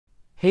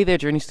Hey there,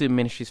 Journey Student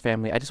Ministries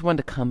family. I just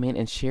wanted to come in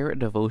and share a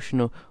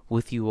devotional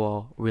with you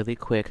all really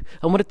quick.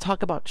 I want to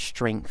talk about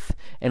strength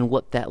and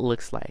what that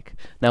looks like.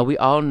 Now, we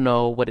all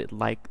know what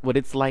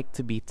it's like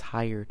to be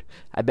tired.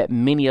 I bet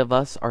many of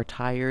us are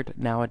tired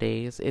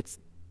nowadays. It's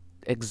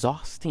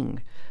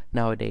exhausting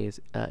nowadays.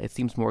 It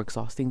seems more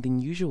exhausting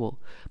than usual.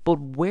 But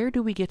where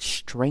do we get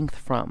strength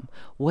from?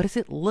 What does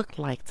it look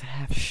like to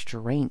have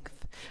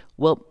strength?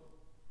 Well,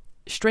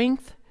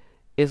 strength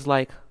is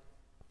like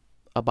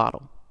a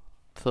bottle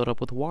filled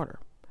up with water.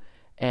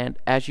 And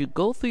as you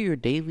go through your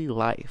daily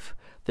life,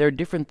 there are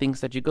different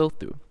things that you go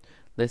through.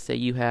 Let's say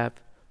you have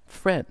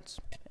friends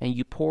and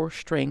you pour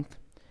strength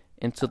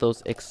into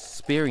those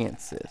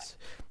experiences.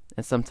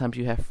 And sometimes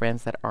you have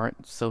friends that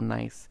aren't so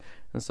nice.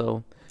 And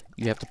so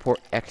you have to pour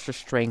extra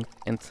strength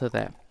into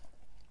that.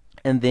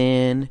 And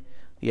then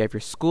you have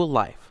your school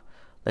life.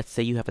 Let's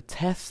say you have a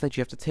test that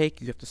you have to take.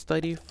 You have to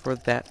study for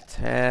that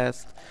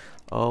test.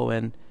 Oh,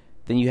 and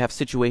then you have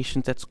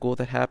situations at school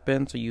that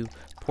happen, so you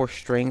pour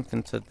strength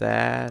into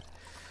that.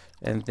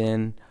 And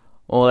then,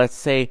 well, let's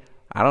say,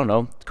 I don't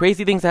know,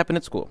 crazy things happen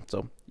at school.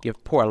 So you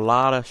have pour a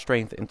lot of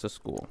strength into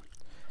school.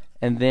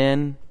 And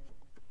then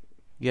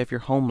you have your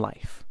home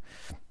life.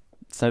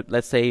 So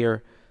let's say you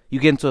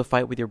get into a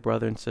fight with your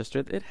brother and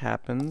sister. It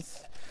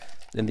happens.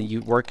 And then you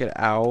work it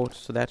out,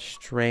 so that's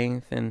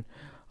strength. And,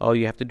 oh,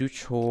 you have to do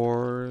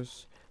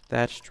chores.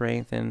 That's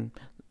strength. And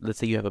let's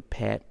say you have a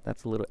pet.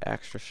 That's a little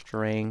extra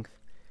strength.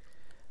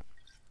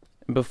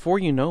 Before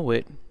you know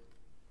it,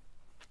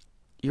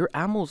 your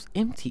ammo's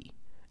empty.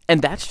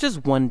 And that's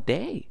just one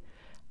day.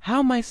 How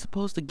am I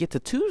supposed to get to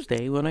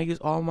Tuesday when I use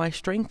all my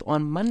strength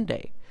on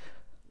Monday?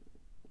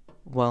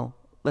 Well,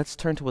 let's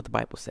turn to what the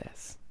Bible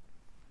says.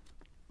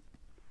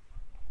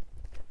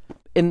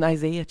 In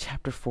Isaiah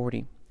chapter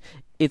 40,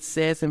 it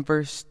says in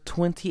verse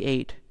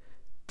 28,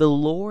 "The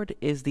Lord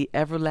is the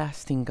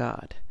everlasting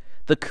God,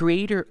 the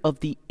creator of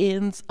the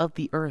ends of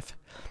the earth.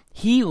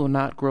 He will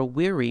not grow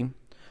weary.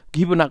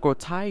 He will not grow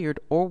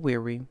tired or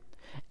weary,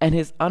 and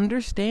his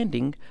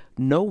understanding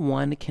no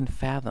one can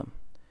fathom."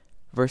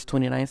 Verse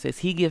 29 says,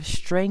 "He gives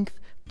strength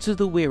to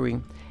the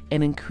weary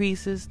and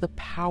increases the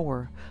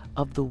power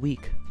of the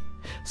weak."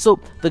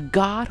 So the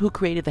God who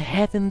created the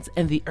heavens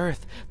and the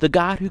earth, the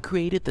God who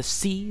created the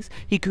seas,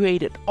 he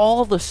created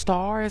all the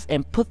stars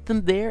and put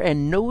them there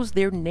and knows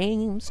their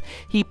names.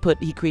 He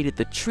created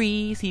the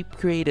trees, he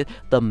created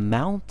the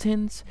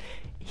mountains.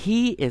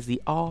 He is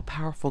the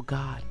all-powerful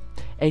God.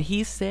 And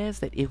he says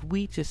that if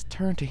we just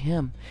turn to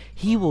him,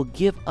 he will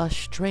give us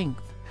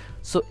strength.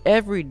 So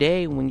every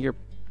day when you're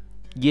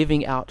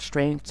giving out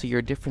strength to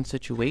your different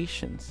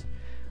situations,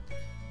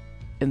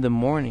 in the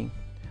morning,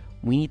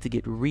 we need to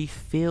get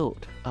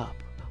refilled up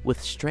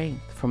with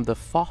strength from the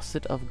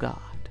faucet of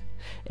God.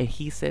 And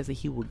he says that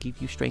he will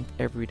give you strength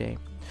every day.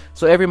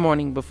 So every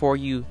morning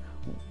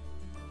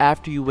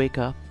after you wake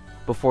up,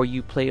 before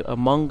you play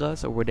Among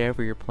Us or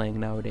whatever you're playing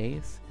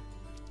nowadays,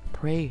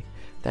 pray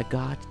that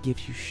God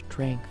gives you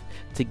strength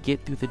to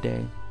get through the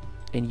day,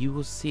 and you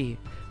will see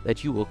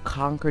that you will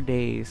conquer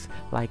days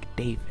like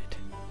David.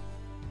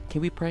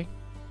 Can we pray?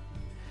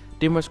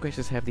 Dear most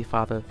gracious Heavenly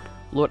Father,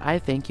 Lord, I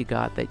thank you,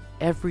 God, that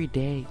every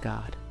day,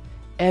 God,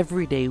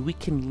 every day we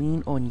can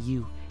lean on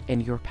you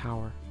and your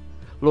power.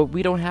 Lord,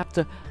 we don't have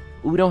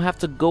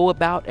to go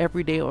about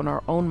every day on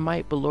our own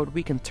might, but Lord,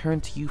 we can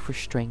turn to you for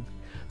strength.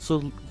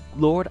 So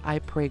Lord, I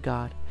pray,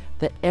 God,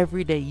 that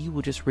every day you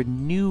will just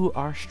renew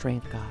our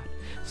strength, God,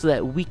 so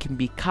that we can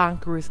be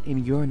conquerors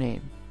in your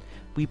name.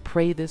 We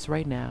pray this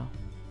right now.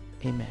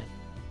 Amen.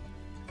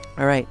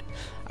 All right.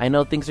 I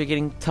know things are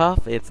getting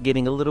tough. It's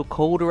getting a little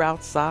colder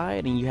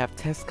outside, and you have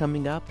tests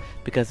coming up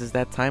because it's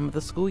that time of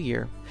the school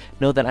year.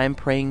 Know that I'm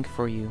praying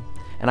for you,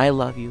 and I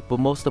love you,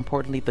 but most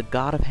importantly, the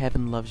God of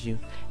heaven loves you,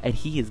 and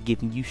he is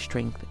giving you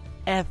strength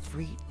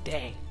every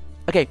day.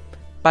 Okay.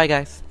 Bye,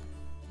 guys.